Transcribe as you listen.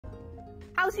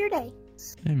How's your day?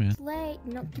 Hey man. Slay.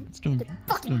 No, It's doing.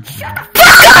 fucking It's shut doing the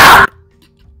fuck up!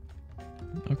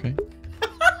 okay.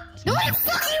 No, you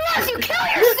fucking mess! You kill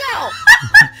yourself!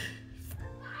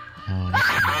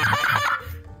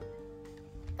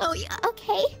 Oh yeah.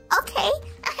 Okay. Okay.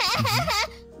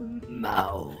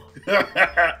 No. Don't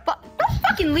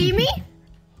fucking leave me.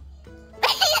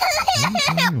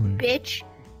 Bitch.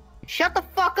 Shut the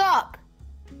fuck up.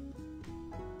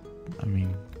 I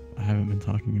mean, I haven't been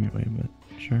talking anyway, but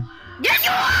sure. Yes,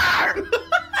 you are.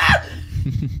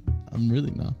 I'm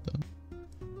really not though.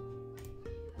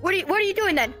 What are you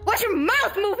doing then? What's your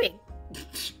mouth moving?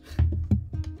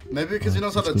 Maybe because he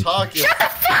knows how to talk. Shut the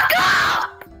fuck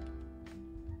up!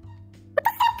 What the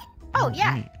fuck? Oh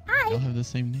yeah. Wait, Hi. y'all have the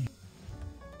same name.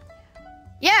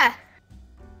 Yeah.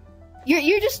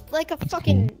 You're just like a That's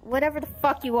fucking cool. whatever the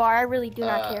fuck you are. I really do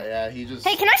not care. Yeah, he just.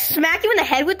 Hey, can I smack you in the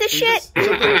head with this shit?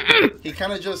 He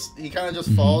kind of just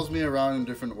follows me around in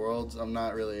different worlds. I'm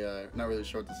not really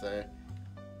sure what to say.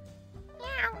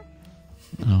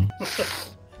 Oh.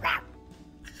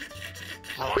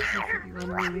 You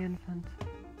run the infant.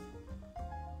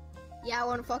 Yeah, I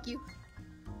wanna fuck you.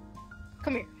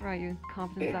 Come here. Right, you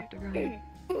confidence after guy.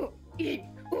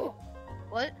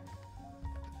 What?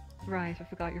 Right, I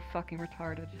forgot you're fucking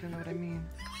retarded. You don't know what I mean.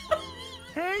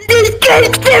 You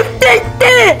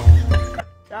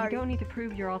don't need to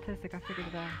prove you're autistic. I figured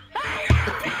it out.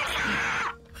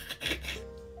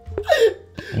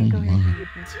 Oh Go ahead my. and do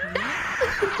this.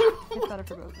 It's better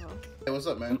for both of us. Hey, what's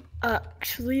up, man?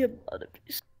 Actually, I'm gonna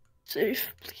be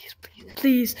safe.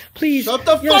 Please. Shut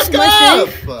the Yes, fuck am I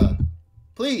up!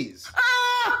 Please.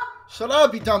 Shut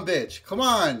up, you dumb bitch. Come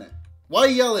on. Why are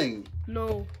you yelling?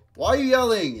 No. Why are you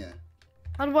yelling?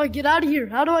 How do I get out of here?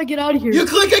 You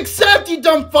click accept, you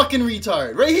dumb fucking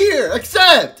retard. Right here.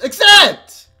 Accept.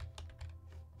 Accept.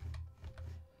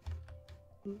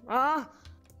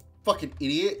 Fucking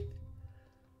idiot.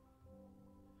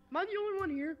 Am I the only one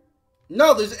here?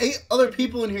 No, there's 8 other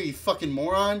people in here, you fucking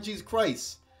moron. Jesus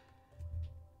Christ.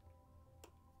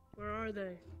 Where are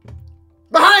they?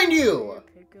 Behind you!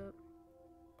 Pick up.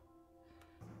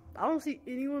 I don't see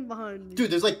anyone behind me.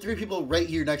 Dude, there's like 3 people right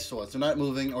here next to us. They're not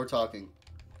moving or talking.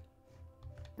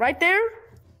 Right there?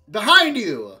 Behind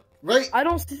you! Right? I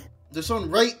don't see. There's someone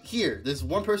right here. There's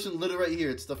one person literally right here.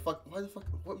 It's the fuck. Why the fuck?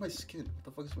 What my skin? What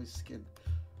the fuck is my skin?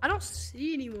 I don't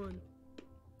see anyone.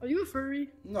 Are you a furry?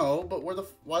 No, but why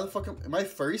the fuck am I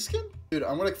furry skin? Dude,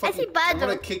 I'm gonna fucking, see I'm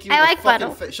gonna Bado. kick you I in like the fucking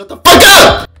Bado. face. Shut the fuck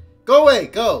up! Go away,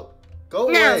 go No.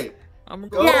 away. I'm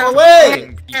Go No.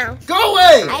 away! No. Go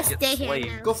away! I stay here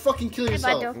now. Go fucking kill Hey,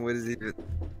 yourself. Bado. What is it? You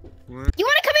wanna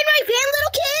come in my van,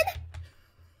 little kid?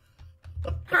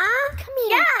 Huh? Come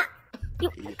here. Yeah.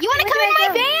 You wanna come in my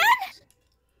van?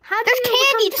 There's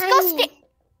candy. Disgusting.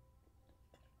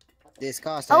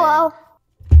 Disgusting. Hello.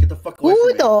 Get the fuck away Who from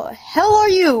me. the hell are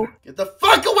you? Get the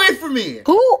fuck away from me!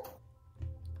 Who?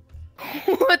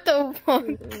 What the fuck?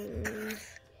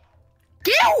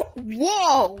 Get out!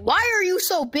 Whoa! Why are you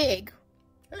so big?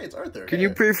 Hey, it's Arthur. Can Hey. you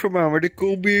pay for my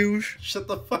medical bills? Shut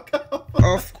the fuck up.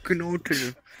 Oh, fucking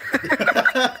autism.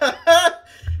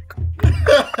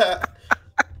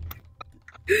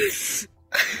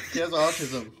 He has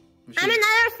autism. We should- I'm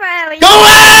another furry. Go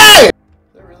away! Is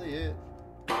that really it?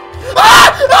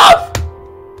 Ah!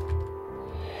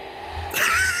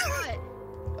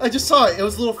 I just saw it. It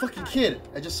was a little fucking kid.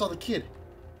 I just saw the kid.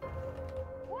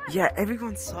 Yeah,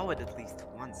 everyone saw it at least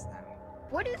once now.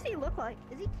 What does he look like?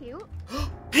 Is he cute?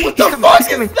 What the fuck is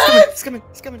that? He's coming.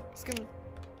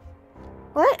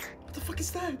 What? What the fuck is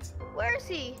that? Where is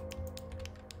he?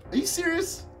 Are you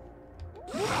serious?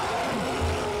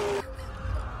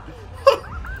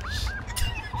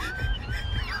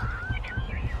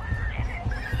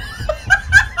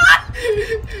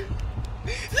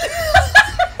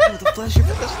 Oh, the pleasure.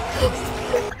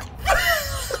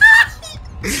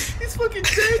 He's fucking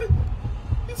dead.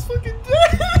 He's fucking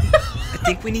dead. I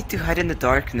think we need to hide in the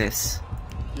darkness.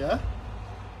 Yeah?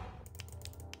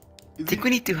 I think we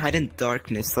need to hide in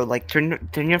darkness. So, like, turn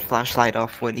your flashlight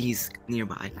off when he's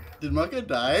nearby. Did Malachi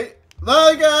die?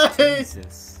 Malachi!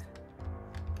 Jesus.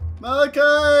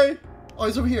 Malachi! Oh,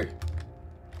 he's over here.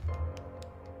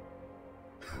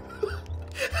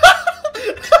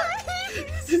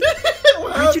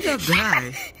 How'd you not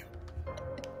die?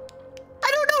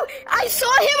 I don't know. I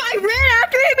saw him. I ran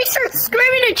after him. He started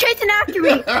screaming and chasing after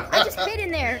me. I just hid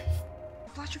in there.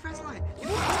 Flash your flashlight. Wait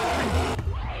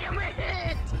a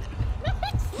minute.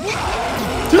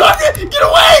 Get away! Get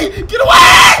away! Get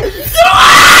away!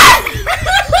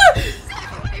 Stay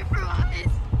away from us.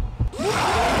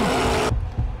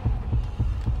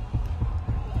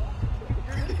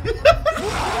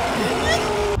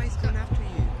 Why is going after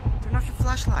you?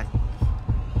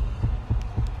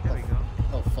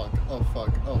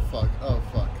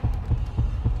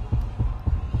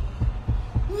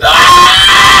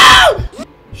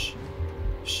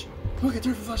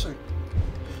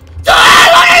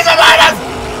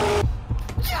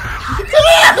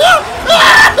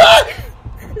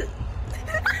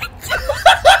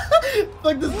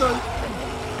 Fuck this dog.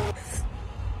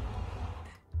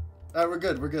 Alright, we're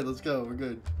good. We're good. Let's go. We're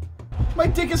good. My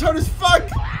dick is hard as fuck.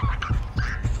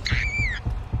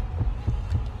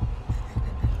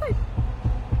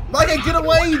 Micah, get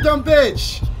away, you dumb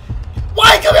bitch!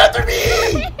 Why come after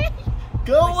me?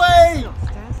 Go away!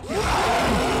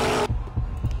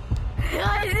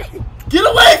 Get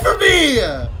away from me!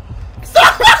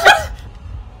 Stop!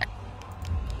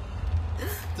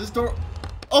 This door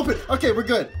open. Okay, we're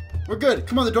good. We're good.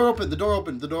 Come on, the door open. The door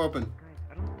open. The door open.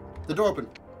 The door open.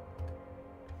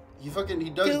 He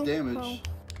does damage.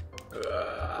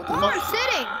 What the fuck?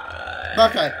 Sitting.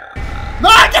 Okay.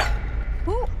 Micah!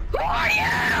 Who are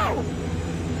you?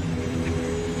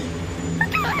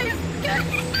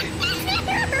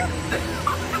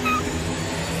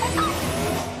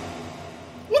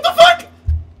 What the fuck?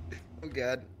 Oh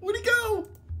god. Where'd he go?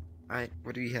 Alright,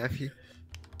 what do we have here?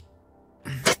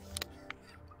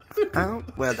 Oh,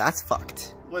 well, that's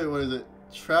fucked. Wait, what is it?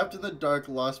 Trapped in the dark,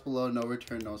 lost below, no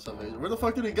return, no salvation. Where the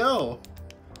fuck did he go?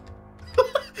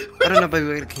 I don't know, but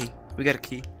we got a key. We got a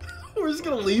key. We're just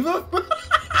gonna leave him?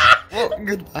 Well,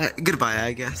 goodbye,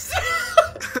 I guess.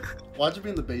 Watch it be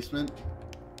in the basement.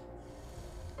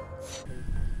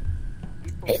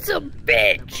 It's a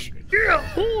bitch! You're a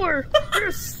whore! You're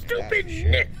a stupid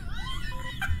nit!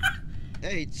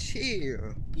 Hey,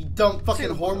 chill. You dumb fucking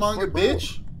whoremonger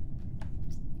bitch.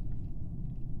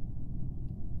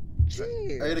 Are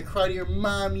you gonna cry to your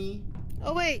mommy?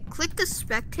 Oh wait, click the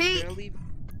spectate.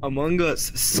 Among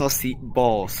Us saucy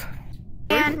balls.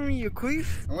 And You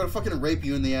queef? I'm gonna fucking rape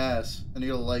you in the ass, and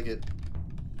you're gonna like it.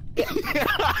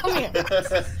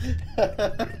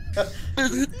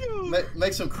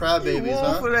 Make some crab babies,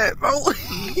 huh?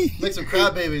 Make some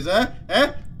crab babies, huh?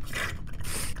 Eh?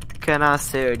 Can I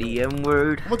say the M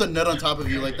word? I'm about to nut on top of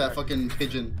you like that fucking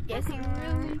pigeon. yes, you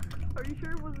really.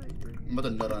 I'm about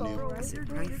to nut on you. I'm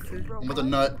I'm about to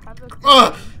nut.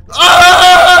 Ah!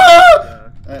 Ah!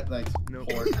 Thanks. No.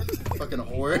 Whore. Fucking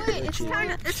whore. Wait,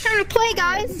 it's time to play,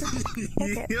 guys.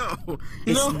 Yo,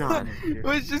 it's not.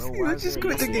 Let's just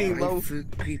quit the game, bro.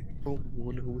 Shut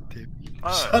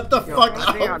the fuck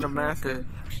up.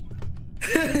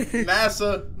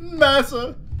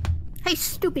 Massa. Hey,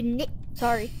 stupid Nick.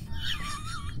 Sorry.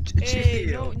 Hey,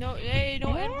 no N-word,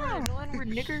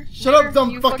 nigger. Shut up, Nigger, dumb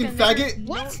you fucking nigger. faggot.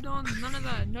 What? No, none of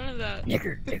that.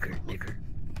 Nigger.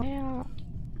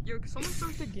 Yo, someone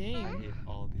start the game.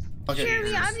 Okay.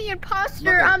 Jeremy, I'm the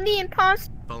imposter. I'm the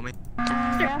imposter. Follow me.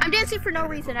 I'm dancing for no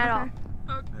reason at all.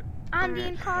 Okay. I'm the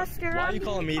imposter. Why are you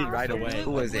calling me right away?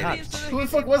 Who was it? Who the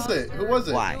fuck was it? Who was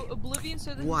it? Why? Oblivion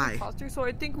said that Why? he's the imposter, so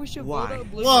I think we should Why? vote out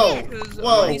Oblivion. Whoa, because,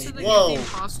 whoa, he said that whoa. He was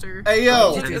the imposter. Hey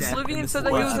yo. do that? Oblivion said that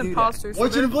he Why'd was you do imposter.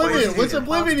 What's an therefore Oblivion? he's What's the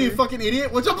Oblivion, you imposter. fucking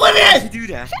idiot? What's Why'd you Oblivion? do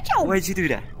that? Shut your- Why'd you do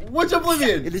that? What's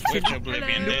Oblivion? Which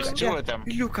Oblivion? There's two of them.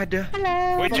 Look at the.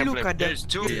 Hello. Which Look Oblivion? at There's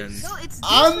two. No, it's this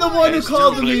I'm the one who There's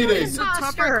called the two meeting. Oblivions. So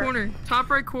top right corner. Top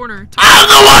right corner. I'm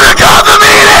the one who called the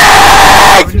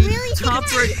meeting! Really? Top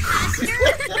right corner.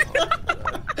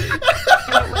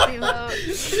 Let me vote.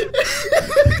 Let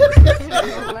me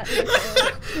vote. Yo, I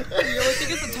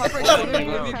think it's the top right Why corner. didn't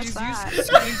you Maybe press these that?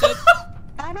 screens up.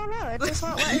 I don't know. It just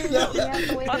won't let me vote. You have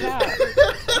to wait it out.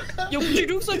 Yo, what you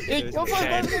do? Suck it. Yo,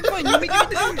 fine. You make I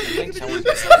think someone's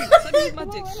dead. Suck it, my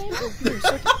dick.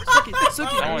 Suck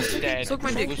Someone's it. dead. Suck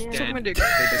my dick. Who's Suck my dead? dick.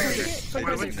 Suck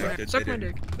my dick. Suck my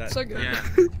dick. Suck it. Yeah.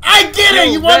 I get it!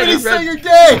 You Yo, wanted me to red, say red. you're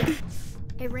gay!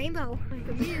 Hey, Rainbow.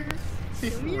 Come here.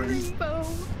 Come here, Rainbow.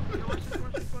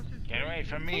 Get away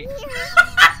from me.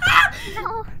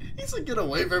 No. He said get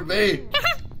away from me.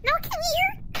 No, come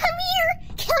here. Come here.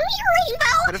 Come here,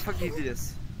 How Rainbow. the fuck do you do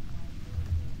this?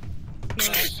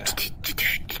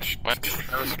 What?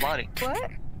 That was Marty.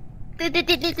 What? Do.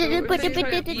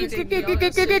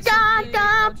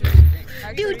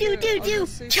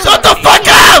 Shut the fuck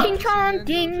up! Ding chong,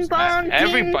 ding bong, ding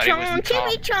Everybody chong, was in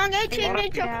chimmy talk. chong, a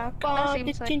chimmy Yeah. chong, bong,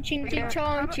 That seems ching like- ching ding yeah.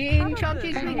 chong, ching chong,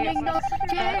 ching ding ding dong,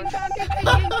 ching chong, ching ding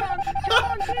ding dong,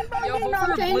 chong, ching bong, Yo, ding vote dong,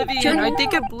 for ching Oblivion. chong. I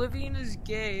think Oblivion is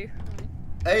gay.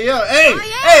 Hey, yo,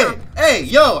 I am. hey,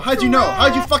 yo, how'd you know?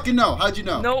 How'd you fucking know? How'd you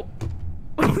know? Nope.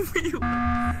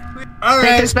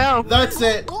 Alright, spell. that's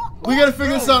it. We gotta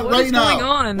figure this out What right is now. going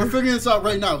on? We're figuring this out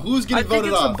right now. Who's I getting think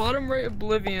voted it's the off? bottom right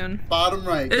Oblivion. Bottom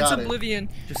right, It's got it. Oblivion.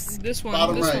 This one.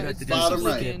 Bottom this right, one. It's bottom this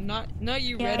right. Oblivion. Not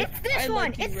you, Yeah. Red. It's this I one.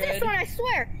 like you, It's Red. this one. I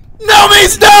swear. No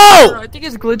means no! I think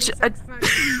it's glitch.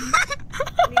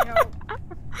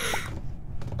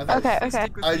 Okay, okay.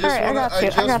 I just Alright, wanna, I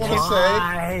just got wanna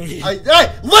you. say,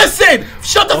 hey, listen!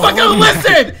 Shut the fuck up!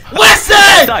 Listen!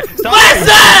 Listen!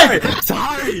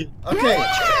 Sorry. Okay,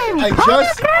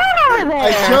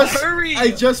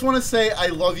 I just want to say I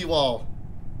love you all.